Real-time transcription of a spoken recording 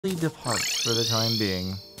depart for the time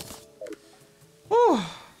being. Whew.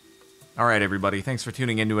 All right, everybody. Thanks for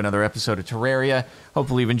tuning in to another episode of Terraria.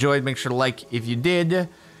 Hopefully you've enjoyed. Make sure to like if you did.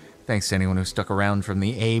 Thanks to anyone who stuck around from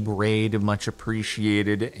the Abe raid. Much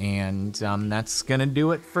appreciated. And that's going to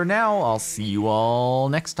do it for now. I'll see you all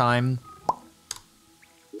next time.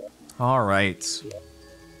 All right.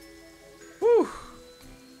 Whew.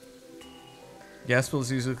 Gas bill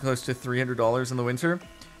is usually close to $300 in the winter.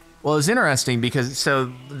 Well, it's interesting because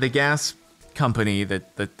so the gas company the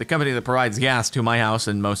company that provides gas to my house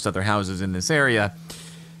and most other houses in this area,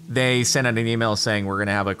 they sent out an email saying we're going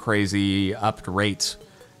to have a crazy upped rate,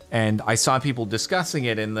 and I saw people discussing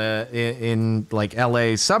it in like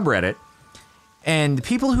LA subreddit, and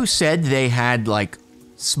people who said they had like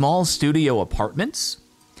small studio apartments,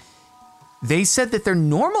 they said that their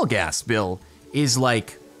normal gas bill is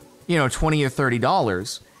like, you know, $20 or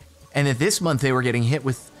 $30, and that this month they were getting hit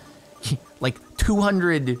with like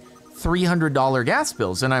 $200, $300 gas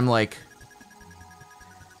bills, and I'm like,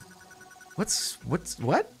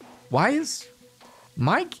 what? Why is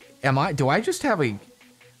do I just have a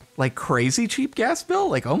like crazy cheap gas bill?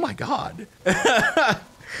 Like, oh my god.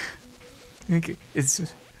 It's,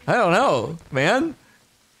 I don't know, man.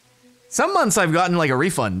 Some months I've gotten like a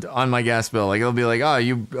refund on my gas bill. Like it'll be like, oh,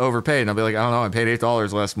 you overpaid, and I'll be like, I don't know, I paid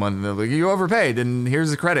 $8 last month, and they'll be like, you overpaid, and here's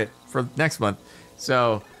the credit for next month.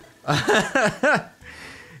 So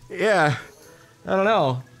yeah, I don't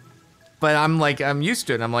know, but I'm used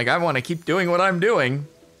to it. I'm like, I want to keep doing what I'm doing.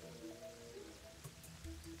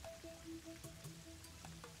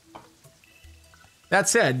 That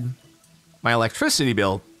said, my electricity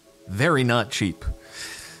bill, very not cheap.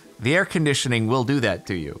 The air conditioning will do that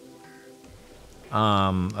to you.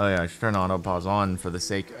 Oh yeah, I should turn auto pause on for the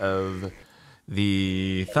sake of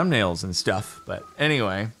the thumbnails and stuff, but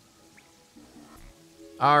anyway.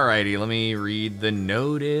 Alrighty, let me read the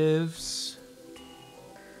notives.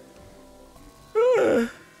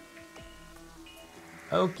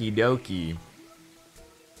 Okie dokie.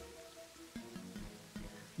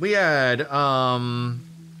 We had,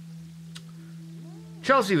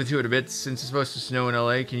 Chelsea with 200 bits. Since it's supposed to snow in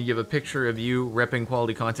LA, can you give a picture of you repping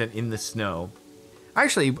quality content in the snow?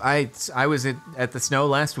 Actually, I was at the snow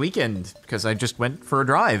last weekend because I just went for a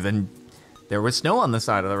drive and there was snow on the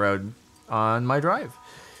side of the road on my drive.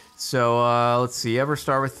 So let's see,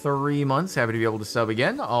 Everstar with 3 months, happy to be able to sub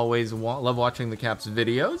again. Always love watching the Caps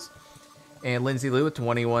videos. And Lindsay Lou with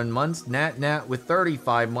 21 months. Nat with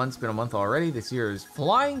 35 months, been a month already. This year is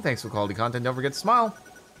flying. Thanks for quality content. Don't forget to smile.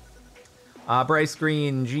 Bryce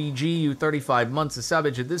Green, GG, 35 months of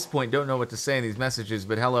subbage. At this point, don't know what to say in these messages,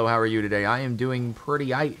 but hello, how are you today? I am doing pretty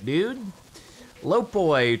aight, dude.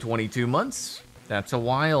 Lopeboy, 22 months. That's a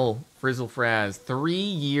while. Frizzle Fraz, 3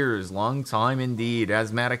 years. Long time indeed.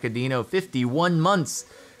 Asthmatic Adino, 51 months.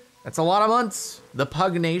 That's a lot of months. The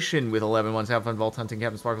Pug Nation with 11 months. Have fun vault hunting.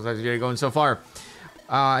 CaptainSparklez, how's your day going so far?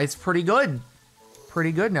 It's pretty good.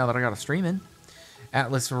 Pretty good now that I got a stream in.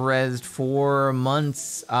 Atlas Resed, 4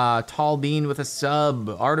 months. Tall Bean with a sub.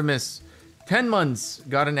 Artemis, 10 months.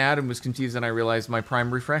 Got an ad and was confused, and I realized my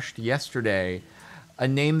Prime refreshed yesterday. A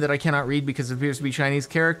name that I cannot read because it appears to be Chinese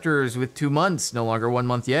characters with 2 months. No longer 1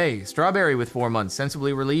 month, yay. Strawberry with 4 months.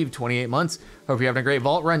 Sensibly Relieved, 28 months. Hope you're having a great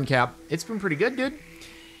vault run, Cap. It's been pretty good, dude.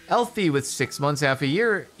 Elfie with 6 months, half a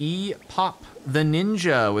year. E-Pop the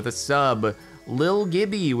Ninja with a sub. Lil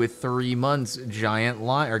Gibby with 3 months. Giant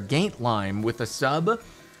Lime, or Gaint Lime with a sub.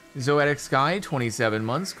 Zoetic Sky, 27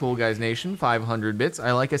 months. Cool Guys Nation, 500 bits.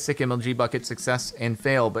 I like a sick MLG bucket, success and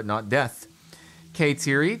fail, but not death. K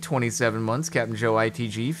Thierry, 27 months. Captain Joe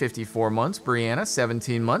ITG, 54 months. Brianna,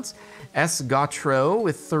 17 months. S. Gautreau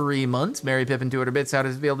with 3 months. Mary Pippin, 200 bits. How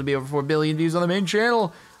does it feel to be over 4 billion views on the main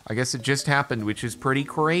channel? I guess it just happened, which is pretty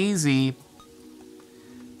crazy.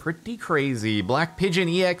 Pretty crazy. Black Pigeon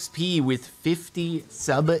EXP with 50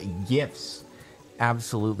 sub gifts.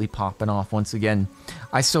 Absolutely popping off once again.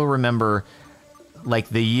 I still remember, like,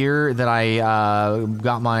 the year that I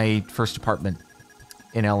got my first apartment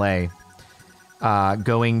in LA.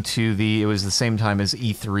 Going to it was the same time as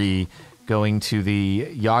E3, going to the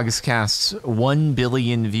Yogscast's 1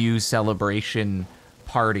 billion view celebration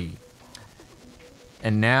party.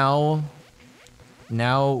 And now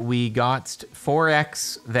we got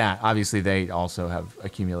 4x that. Obviously, they also have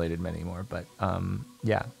accumulated many more, but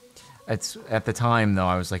yeah. It's at the time, though,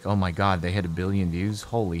 I was like, oh my god, they had 1 billion views?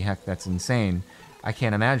 Holy heck, that's insane. I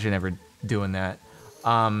can't imagine ever doing that.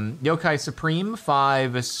 Yokai Supreme,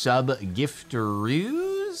 5 sub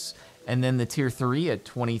gifteroos, and then the tier 3 at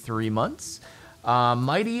 23 months.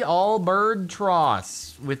 Mighty Allbird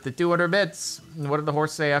Tross with the 200 bits. What did the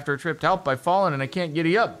horse say after a trip? Help, I've fallen and I can't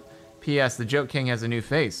giddy up. P.S. The Joke King has a new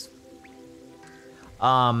face.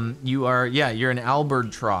 You're an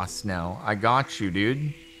albatross now. I got you,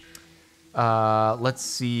 dude. Let's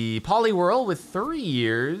see. Polywhirl with 3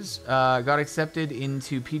 years got accepted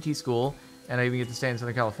into PT school, and I even get to stay in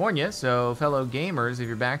Southern California. So, fellow gamers, if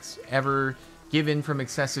your back's ever given from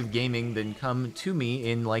excessive gaming, then come to me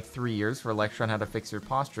in like 3 years for a lecture on how to fix your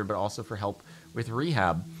posture, but also for help with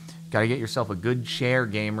rehab. Gotta get yourself a good chair,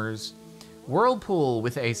 gamers. Whirlpool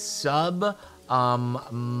with a sub.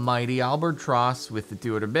 Mighty Albatross with the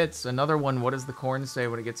 200 bits. Another one, what does the corn say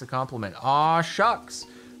when it gets a compliment? Aw, shucks.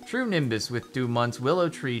 True Nimbus with 2 months. Willow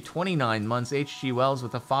Tree, 29 months. HG Wells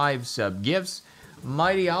with a 5 sub gifts.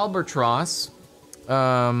 Mighty Albatross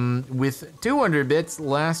with 200 bits.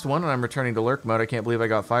 Last one, and I'm returning to lurk mode. I can't believe I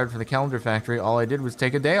got fired from the calendar factory. All I did was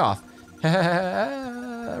take a day off.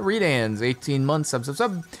 Redans, 18 months.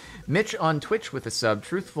 Sub. Mitch on Twitch with a sub.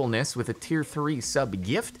 Truthfulness with a tier 3 sub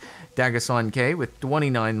gift. Dagason K with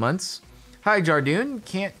 29 months. Hi Jardoon,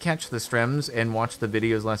 can't catch the streams and watch the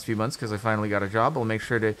videos last few months because I finally got a job. I'll make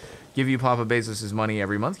sure to give you Papa Bezos' money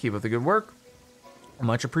every month. Keep up the good work.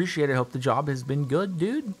 Much appreciated. Hope the job has been good,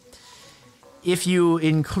 dude. If you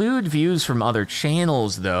include views from other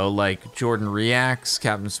channels, though, like Jordan Reacts,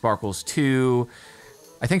 CaptainSparklez 2,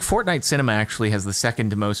 I think Fortnite Cinema actually has the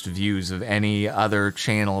second most views of any other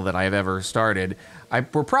channel that I've ever started.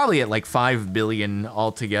 We're probably at like 5 billion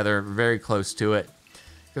altogether, very close to it.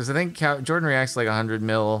 Because I think Jordan Reacts like 100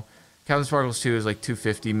 mil, CaptainSparklez 2 is like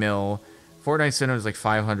 250 mil, Fortnite Cinema is like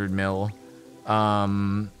 500 mil.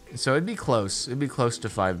 So it'd be close. It'd be close to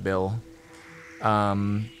 5 bill.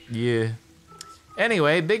 Yeah.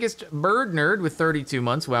 Anyway, biggest bird nerd with 32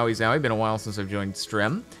 months. Wowie zowie. Been a while since I've joined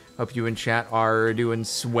Strem. Hope you in chat are doing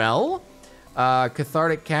swell.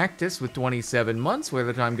 Cathartic Cactus with 27 months. Where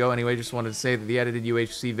did the time go? Anyway, just wanted to say that the edited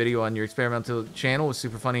UHC video on your experimental channel was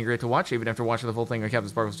super funny and great to watch, even after watching the full thing on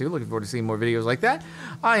CaptainSparklez 2. Looking forward to seeing more videos like that.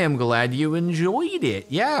 I am glad you enjoyed it.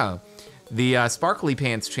 Yeah. The Sparkly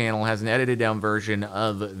Pants channel has an edited down version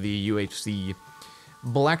of the UHC.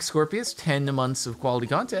 Black Scorpius, 10 months of quality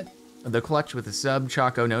content. The Clutch with a sub.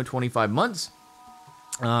 Choco No, 25 months.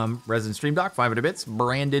 Resident Stream Doc, 500 bits.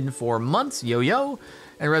 Brandon, 4 months. Yo.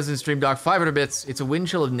 And Resident Stream Doc, 500 bits. It's a wind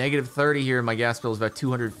chill of -30 here, and my gas bill is about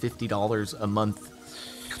 $250 a month.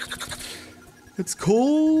 It's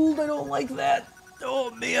cold. I don't like that.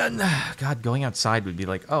 Oh, man. God, going outside would be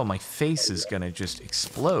like, oh, my face is going to just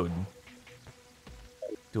explode.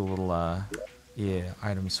 Do a little,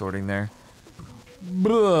 item sorting there.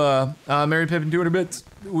 Mary Pippin, 200 bits.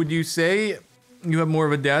 Would you say you have more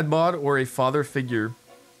of a dad bod or a father figure?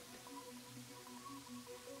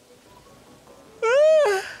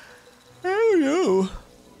 I don't know.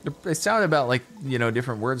 It sounded about like,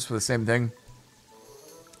 different words for the same thing.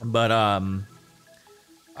 But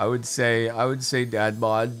I would say dad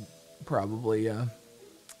bod, probably. Yeah.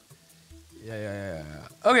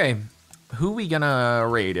 Okay, who we gonna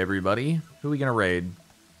raid, everybody? Who we gonna raid?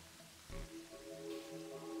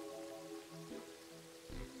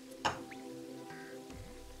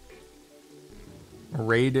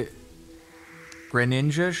 Raid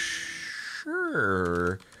Greninja?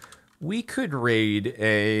 Sure. We could raid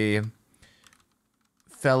a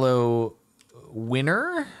fellow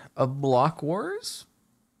winner of Block Wars.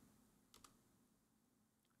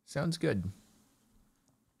 Sounds good.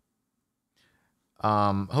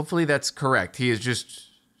 Hopefully that's correct. He is just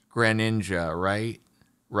Greninja, right?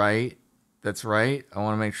 Right? That's right. I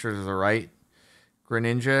want to make sure there's a right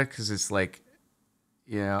Greninja, because it's like,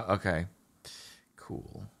 okay.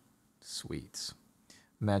 Cool. Sweet.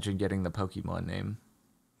 Imagine getting the Pokemon name.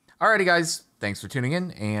 Alrighty, guys. Thanks for tuning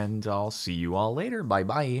in, and I'll see you all later.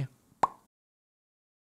 Bye-bye.